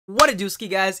What a dooski,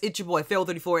 guys, it's your boy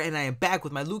Fail34 and I am back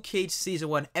with my Luke Cage Season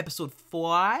 1 Episode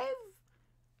 5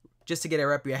 just to get a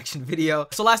rep reaction video.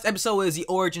 So last episode was the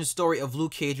origin story of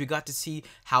Luke Cage. We got to see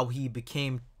how he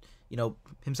became,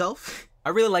 himself. I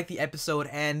really like the episode,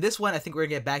 and this one I think we're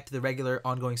gonna get back to the regular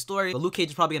ongoing story. But Luke Cage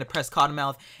is probably gonna press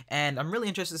Cottonmouth, and I'm really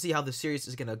interested to see how the series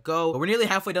is gonna go. But we're nearly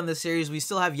halfway done this series. We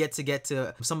still have yet to get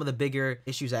to some of the bigger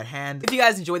issues at hand. If you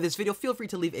guys enjoyed this video, feel free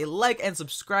to leave a like and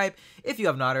subscribe if you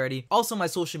have not already. Also, my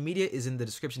social media is in the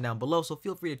description down below, so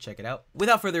feel free to check it out.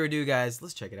 Without further ado, guys,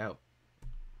 let's check it out.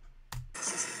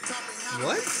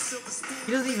 What?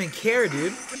 He doesn't even care,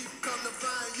 dude.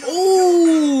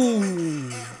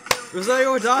 Oh!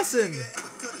 Rosario Dawson!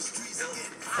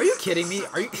 Are you kidding me?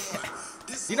 Are you?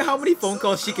 You know how many phone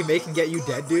calls she can make and get you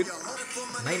dead, dude?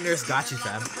 Night Nurse got you,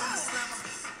 fam.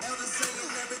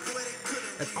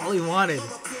 That's all he wanted.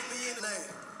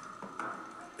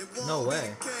 No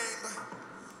way.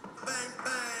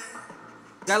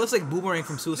 Guy looks like Boomerang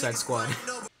from Suicide Squad.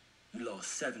 You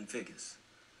lost 7 figures,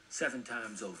 7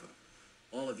 times over.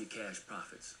 All of your cash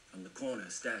profits from the corner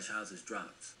stash houses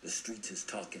drops. The streets is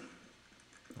talking.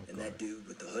 Oh, and that dude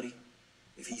with the hoodie,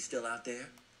 if he's still out there,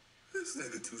 this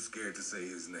nigga too scared to say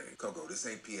his name. Coco, this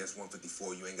ain't PS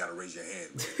 154. You ain't gotta raise your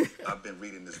hand. I've been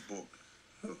reading this book.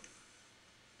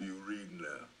 You reading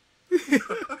now?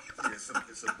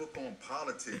 It's a book on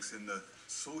politics and the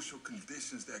social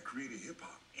conditions that created hip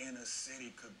hop. Inner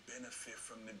city could benefit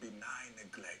from the benign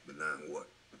neglect. Benign what?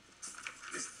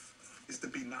 It's the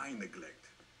benign neglect.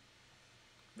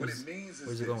 What it means is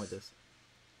where's he going with this?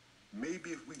 Maybe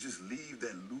if we just leave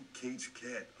that Luke Cage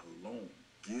cat alone,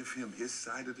 give him his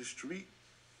side of the street,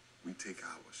 we take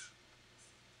ours.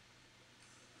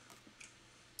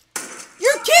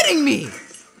 You're kidding me!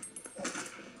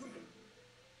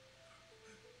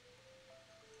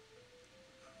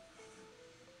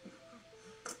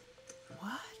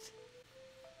 What?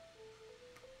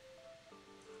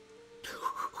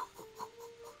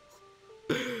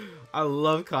 I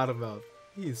love Cottonmouth.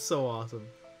 He's so awesome.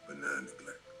 Benign neglect.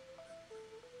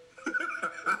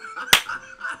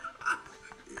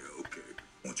 Yeah, okay.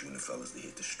 I want you and the fellas to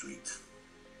hit the streets.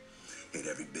 Hit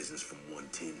every business from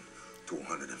 110 to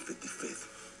 155th.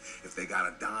 If they got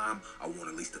a dime, I want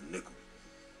at least a nickel.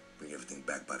 Bring everything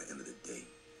back by the end of the day.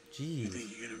 Jeez. You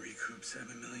think you're gonna recoup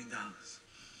 $7 million?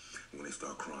 When they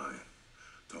start crying,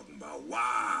 talking about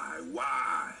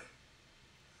why?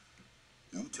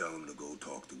 You tell them to go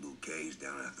talk to Luke Cage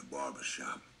down at the barber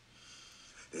shop.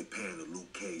 They paying the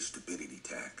Luke Cage stupidity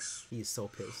tax. He's so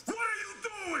pissed. What are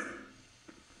you doing?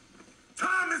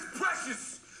 Time is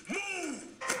precious. Move.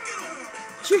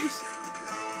 Jeez.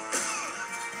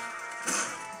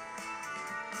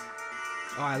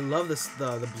 Oh, I love this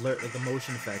the blur, like the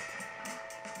motion effect.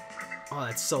 Oh,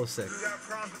 that's so sick. You got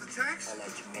problems with the tax? I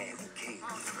like your man Luke Cage.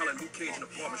 I like Luke Cage in the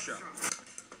barber shop.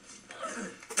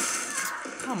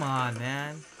 Come on,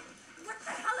 man. What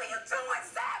the hell are you doing,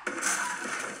 Zap?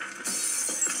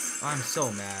 I'm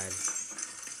so mad.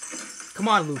 Come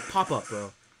on, Luke, pop up,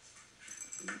 bro.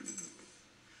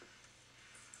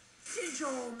 Did your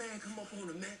old man come up on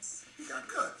the Mets? He got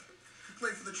cut. He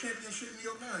played for the championship New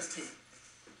York Knicks team.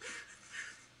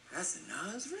 That's a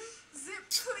Nas ring? Zip,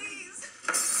 please.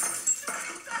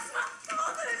 That's my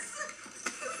father's.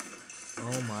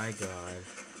 Oh my god.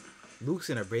 Luke's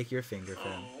gonna break your finger,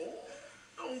 fam. Oh,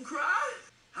 don't cry.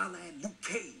 Holla at Luke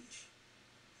Cage.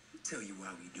 I'll tell you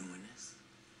why we doing this.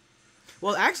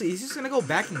 Well, actually, he's just gonna go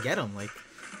back and get him. Like,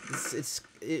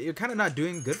 you're kind of not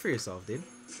doing good for yourself, dude.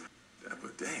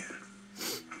 But damn.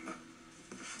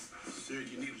 Said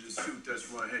you needed a suit, that's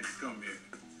why I had you come here.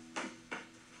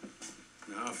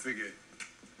 Now, I figured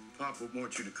Papa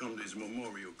wants you to come to his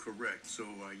memorial, correct? So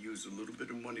I used a little bit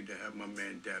of money to have my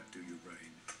man Dap do you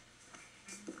right.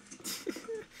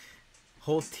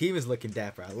 Whole team is looking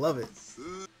dapper. I love it.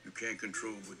 You can't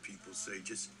control what people say.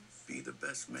 Just be the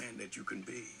best man that you can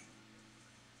be.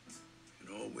 And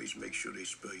always make sure they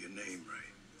spell your name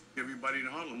right. Everybody in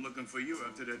Harlem looking for you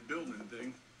after that building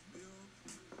thing.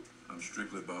 I'm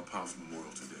strictly about Pop's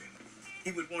memorial today.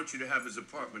 He would want you to have his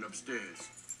apartment upstairs.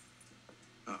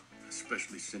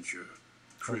 Especially since your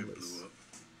crib Homeless. blew up.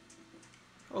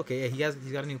 Okay, yeah,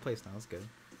 he's got a new place now. That's good.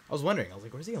 I was wondering. I was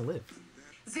like, where's he gonna live?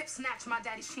 Zip snatched my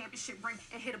daddy's championship ring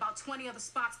and hit about 20 other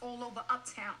spots all over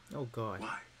Uptown. Oh god.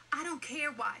 Why? I don't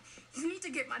care why. You need to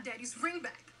get my daddy's ring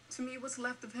back. To me, what's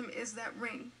left of him is that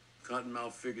ring.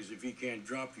 Cottonmouth figures if he can't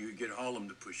drop you, get Harlem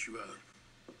to push you out.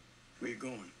 Where you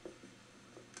going?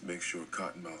 To make sure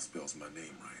Cottonmouth spells my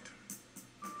name right.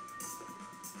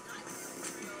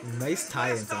 Nice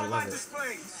tie-ins. I love it.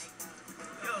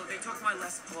 Yo, they took my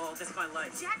Les Paul. That's my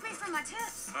life. Jack made for my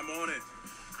tips. I'm on it.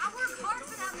 I work hard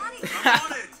for that money.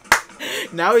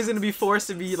 Now he's gonna be forced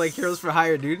to be like heroes for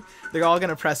hire, dude. They're all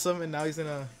gonna press him, and now he's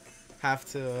gonna have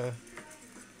to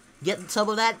get some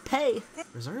of that pay.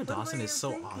 Rosario Dawson is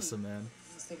so awesome, man.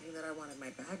 I was thinking that I wanted my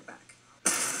bag back.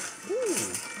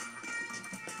 Ooh.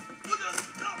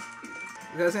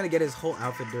 You guys gonna get his whole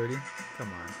outfit dirty? Come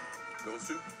on. Those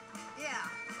two? Yeah.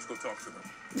 Let's go talk to them.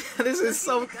 This is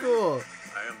so cool.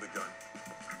 I am the gun.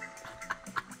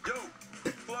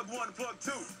 Yo, plug one, plug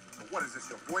two. What is this,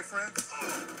 your boyfriend?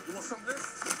 You want some of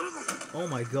this? Oh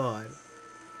my god.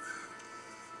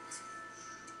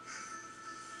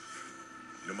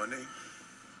 You know my name?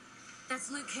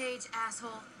 That's Luke Cage, asshole.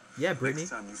 Yeah, Brittany.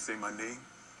 Next time you say my name,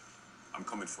 I'm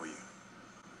coming for you.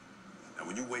 Now,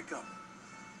 when you wake up,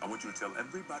 I want you to tell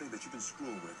everybody that you've been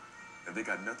screwing with that they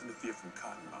got nothing to fear from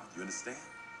Cottonmouth. You understand?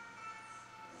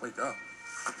 Wake up.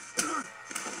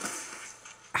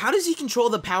 How does he control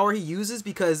the power he uses?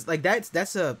 Because like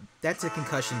that's a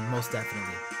concussion, most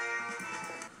definitely.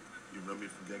 You remember me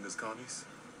from Genghis Connie's?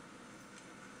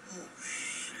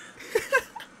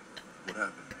 What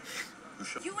happened? Who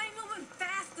shot You ain't moving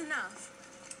fast enough.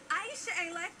 Aisha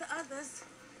ain't like the others.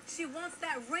 She wants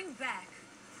that ring back.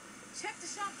 Check the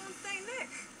shop on St. Nick.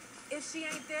 If she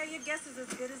ain't there, your guess is as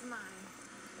good as mine.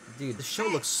 Dude, the show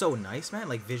looks so nice, man.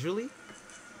 Like visually.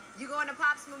 You going to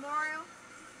Pop's memorial?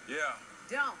 Yeah.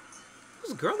 Don't.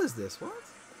 Whose girl is this? What?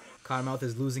 Cottonmouth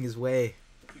is losing his way.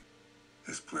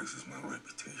 This place is my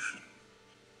reputation.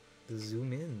 The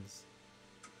zoom ins.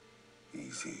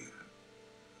 He's here.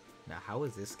 Now, how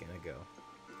is this gonna go?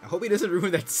 I hope he doesn't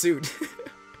ruin that suit.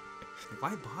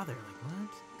 Why bother? Like,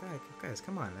 what? Guys,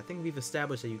 come on. I think we've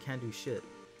established that you can't do shit.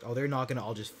 Oh, they're not gonna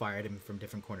all just fire at him from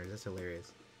different corners. That's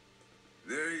hilarious.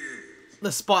 There he is.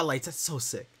 The spotlights, that's so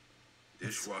sick.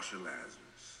 Dishwasher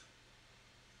Lazarus.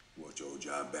 You want your old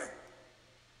job back?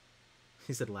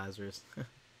 He said Lazarus.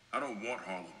 I don't want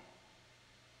Harlem.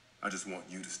 I just want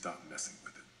you to stop messing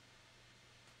with it.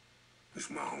 It's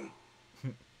my home.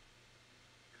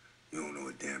 You don't know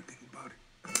a damn thing about it.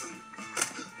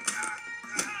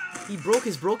 He broke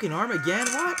his broken arm again?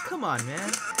 What? Come on,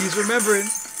 man. He's remembering.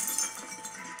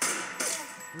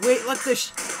 Wait, look this.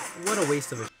 What a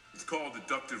waste of a. It's called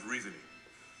deductive reasoning.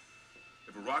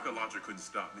 If a rocket launcher couldn't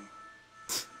stop me,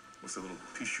 what's a little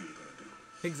pea shooter gonna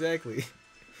do? Exactly.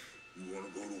 You wanna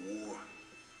go to war?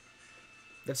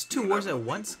 That's two wars at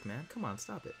once, man. Come on,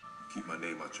 stop it. Keep my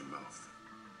name out your mouth.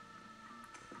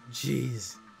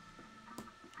 Jeez.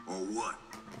 Or what?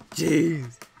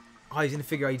 Jeez. Oh, he's gonna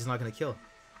figure out he's not gonna kill.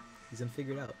 He's gonna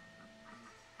figure it out.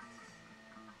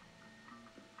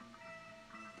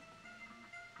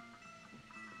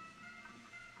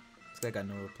 This guy got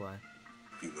no reply.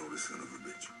 You know the son of a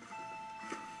bitch.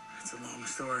 It's a long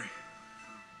story.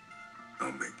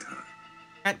 I'll make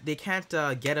time. They can't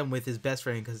get him with his best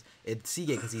friend because it's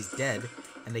Seagate because he's dead,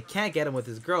 and they can't get him with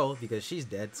his girl because she's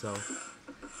dead. So.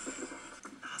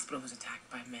 The hospital was attacked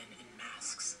by men in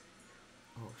masks.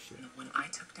 Oh shit. And the one I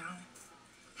took down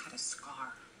had a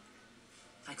scar,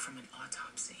 like from an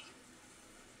autopsy,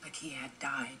 like he had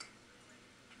died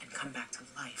and come back to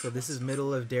life. So this is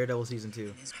middle of Daredevil season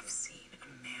 2. I've seen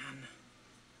a man,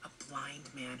 a blind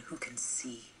man who can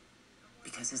see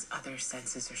because his other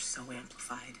senses are so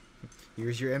amplified.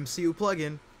 Here's your MCU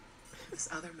plug-in. This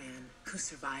other man who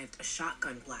survived a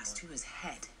shotgun blast to his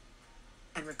head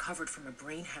and recovered from a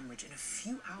brain hemorrhage in a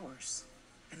few hours.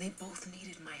 And they both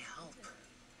needed my help.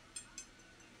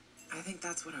 I think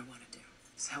that's what I want to do,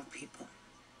 is help people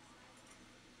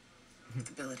with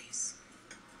abilities.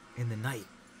 In the night.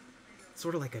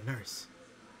 Sort of like a nurse.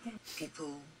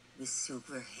 People with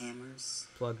silver hammers,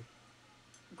 Plug.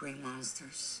 gray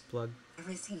monsters. Plug.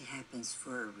 Everything happens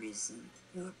for a reason.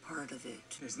 You're part of it.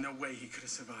 There's no way he could have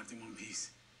survived in one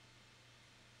piece.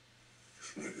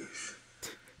 Niggas.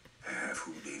 Half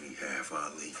Houdini, half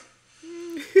Ali.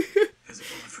 There's a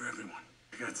bullet for everyone.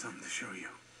 I got something to show you.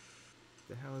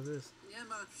 The hell is this? Nie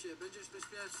martw się, będziesz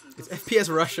bezpieczny. It's FPS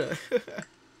Russia.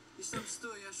 Idź tam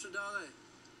stój, jeszcze dalej.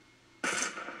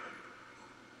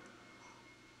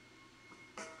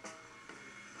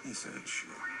 This ain't shit.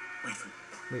 Wait for it.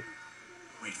 Wait,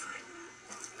 Wait for it.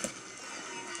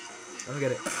 let me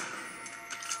get it.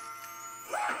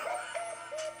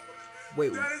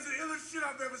 Wait, That is the illest shit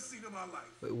I've ever seen in my life.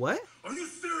 wait, what? Are you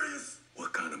serious?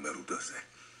 What kind of metal does that?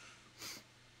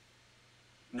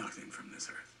 Nothing from this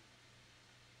earth.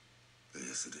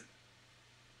 Yes, it is.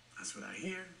 That's what I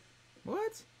hear.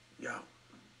 What? Yo,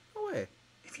 No way.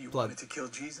 if you Plug. wanted to kill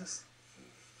Jesus,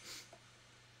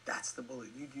 that's the bullet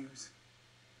you'd use.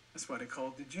 That's why they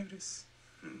called it Judas.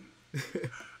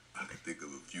 I can think of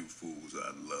a few fools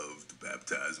I'd love to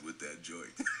baptize with that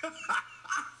joint.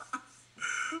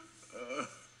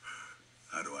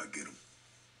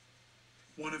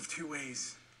 One of two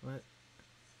ways. What?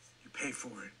 You pay for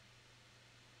it,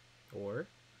 Or?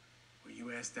 or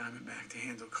you ask Diamondback to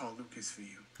handle Carl Lucas for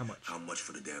you. How much? How much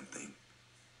for the damn thing?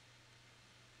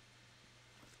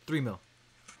 3 mil.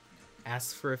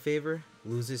 Asks for a favor,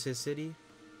 loses his city.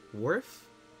 Worth?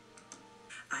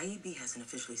 IEB hasn't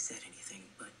officially said anything,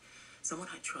 but someone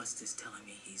I trust is telling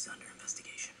me he's under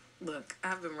investigation. Look,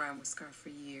 I've been riding with Scar for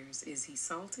years. Is he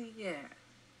salty? Yeah.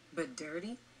 But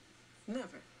dirty?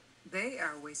 Never. They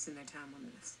are wasting their time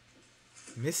on this.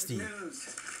 Misty.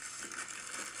 News.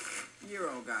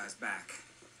 Euro guy's back.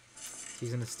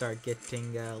 He's gonna start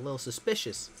getting a little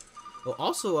suspicious. Well,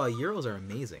 also, Euros are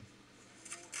amazing.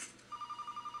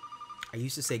 I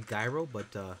used to say gyro,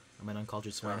 but I'm an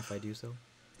uncultured swine if I do so.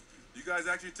 You guys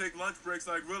actually take lunch breaks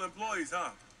like real employees, huh?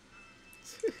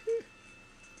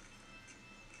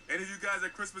 Any of you guys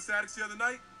at Christmas Addicts the other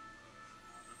night?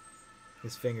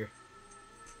 His finger.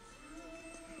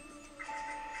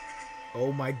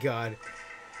 Oh my god.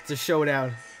 It's a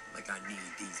showdown. Like I need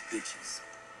these bitches.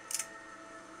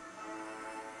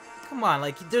 Come on,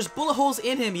 like, there's bullet holes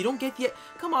in him. You don't get the...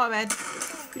 Come on, man.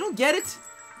 You don't get it?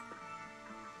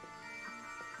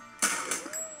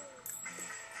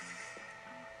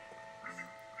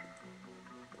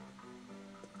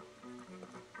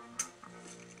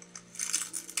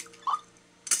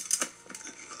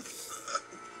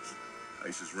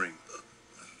 Aisha's ring.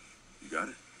 You got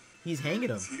it? He's hanging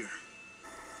him. It's here.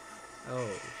 Oh,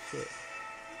 shit.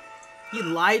 He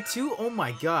lied too? Oh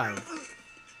my god.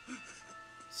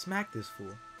 Smack this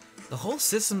fool. The whole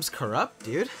system's corrupt,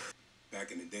 dude.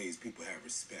 Back in the days, people had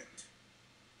respect.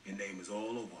 Your name is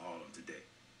all over Harlem today.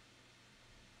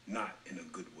 Not in a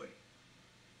good way.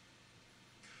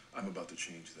 I'm about to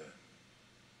change that.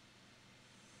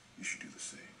 You should do the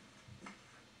same.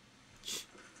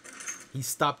 He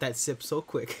stopped that sip so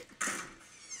quick.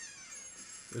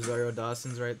 Rosario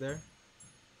Dawson's right there.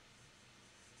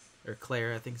 Or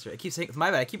Claire, I think it's right. I keep saying,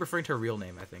 my bad, I keep referring to her real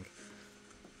name, I think.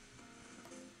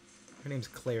 Her name's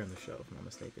Claire in the show, if I'm not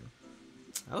mistaken.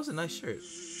 That was a nice shirt.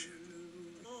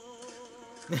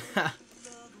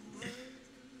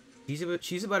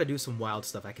 She's about to do some wild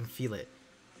stuff. I can feel it.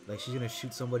 Like she's gonna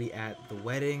shoot somebody at the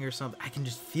wedding or something. I can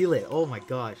just feel it. Oh my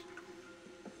gosh.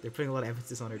 They're putting a lot of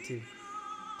emphasis on her too.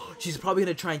 She's probably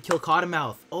gonna try and kill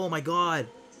Cottonmouth. Oh my god.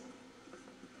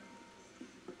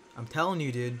 I'm telling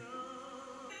you, dude.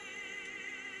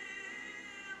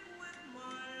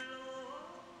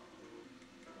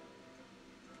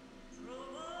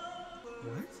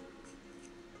 What?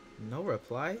 No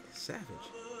reply? Savage.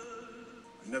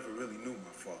 I never really knew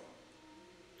my father.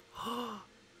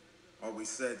 Always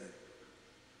said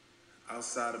that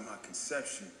outside of my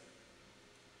conception,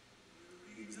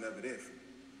 he was never there for me.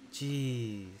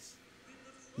 Jeez.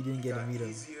 He didn't get to meet him.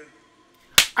 Easier,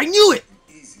 I knew it!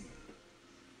 easier.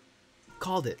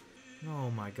 Called it.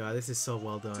 Oh my god, this is so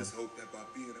well done. Just hope that by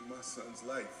being in my son's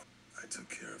life, I took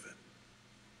care of it.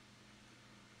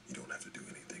 You don't have to do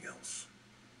anything else.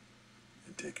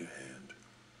 And take your hand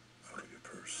out of your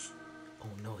purse. Oh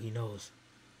no, he knows.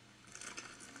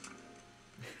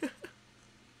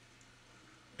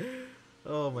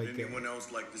 Oh my Would god. anyone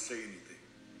else like to say anything?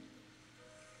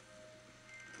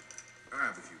 I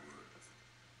have a few words.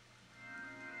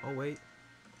 Oh wait.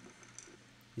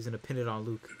 He's gonna pin it on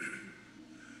Luke.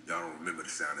 Y'all don't remember the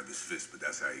sound of his fist, but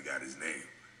that's how he got his name.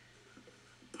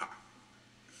 Pop.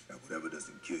 Now, whatever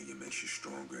doesn't kill you makes you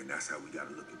stronger, and that's how we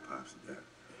gotta look at Pop's and Dad.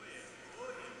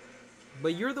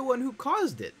 But you're the one who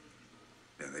caused it.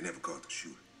 Now, they never caught the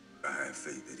shooter. I have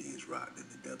faith that he is rotting in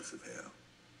the depths of hell.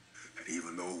 And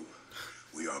even though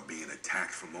we are being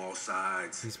attacked from all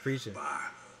sides He's preaching. by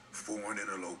foreign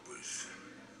interlopers,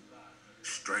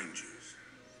 strangers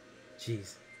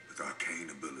Jeez. with arcane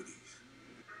abilities,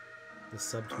 The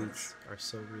subtweets are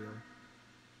so real.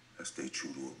 let's stay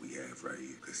true to what we have right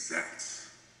here, because that's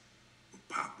what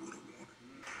Pop would have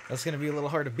wanted. That's gonna be a little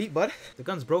hard to beat, bud. The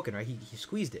gun's broken, right? He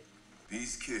squeezed it.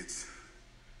 These kids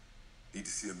need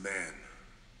to see a man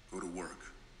go to work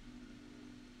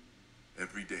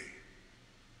every day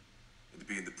and to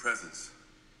be in the presence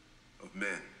of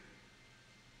men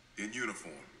in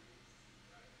uniform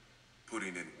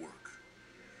putting in work.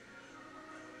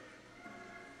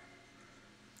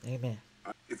 Amen.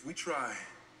 If we try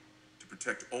to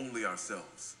protect only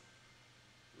ourselves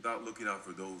without looking out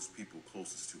for those people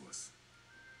closest to us,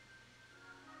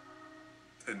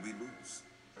 then we lose.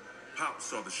 Pop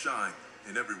saw the shine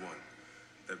in everyone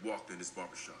that walked in his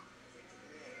barbershop.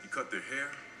 He cut their hair,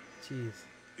 Jeez.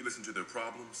 he listened to their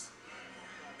problems,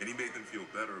 and he made them feel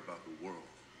better about the world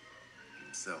and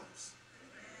themselves.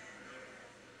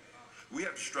 We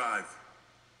have to strive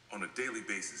on a daily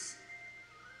basis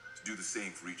to do the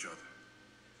same for each other.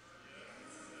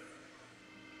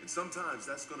 And sometimes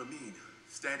that's gonna mean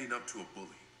standing up to a bully.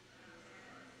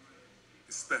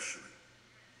 Especially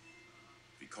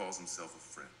if he calls himself a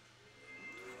friend.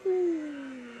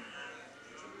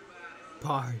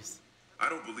 Bars. I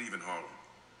don't believe in Harlem.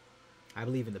 I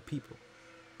believe in the people.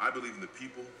 I believe in the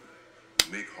people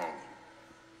who make Harlem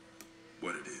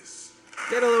what it is.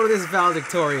 Get a load of this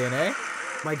valedictorian, eh?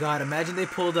 My God, imagine they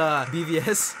pulled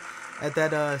BVS at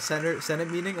that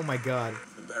Senate meeting. Oh my God.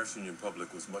 Embarrassing you in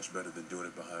public was much better than doing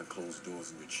it behind closed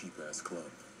doors in your cheap-ass club.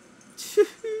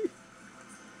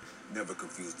 Never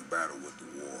confuse the battle with the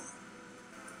war.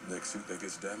 Next suit that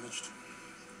gets damaged,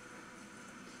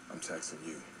 I'm taxing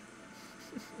you.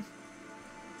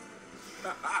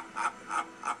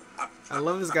 I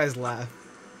love this guy's laugh.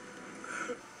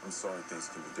 I'm sorry things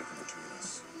can be different between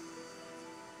us.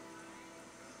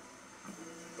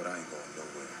 But I ain't going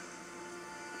nowhere.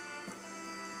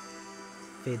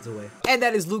 Fades away. And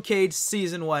that is Luke Cage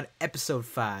Season 1, Episode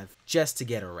 5, Just to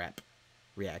Get a Rep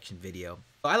reaction video.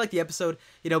 I like the episode.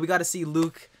 You know, we got to see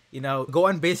Luke, you know,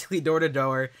 going basically door to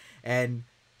door, and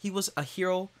he was a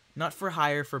hero, not for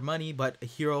hire for money, but a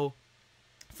hero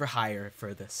for hire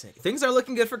for the city. Things are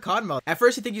looking good for Cottonmouth. At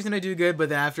first you think he's gonna do good, but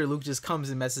then after Luke just comes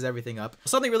and messes everything up.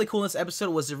 Something really cool in this episode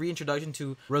was the reintroduction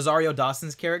to Rosario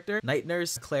Dawson's character, Night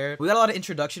Nurse Claire. We got a lot of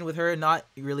introduction with her, not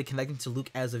really connecting to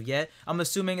Luke as of yet. I'm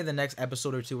assuming in the next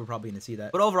episode or two we're probably gonna see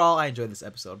that. But overall, I enjoyed this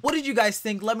episode. What did you guys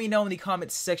think? Let me know in the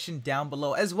comments section down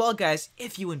below. As well, guys,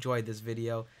 if you enjoyed this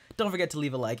video, don't forget to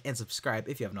leave a like and subscribe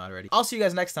if you have not already. I'll see you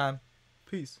guys next time.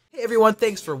 Peace. Hey everyone,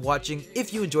 thanks for watching.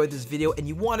 If you enjoyed this video and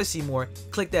you want to see more,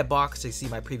 click that box to see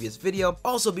my previous video.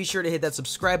 Also be sure to hit that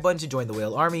subscribe button to join the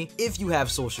Whale Army. If you have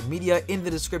social media, in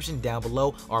the description down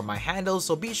below are my handles,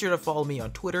 so be sure to follow me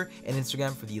on Twitter and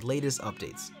Instagram for the latest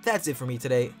updates. That's it for me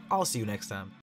today. I'll see you next time.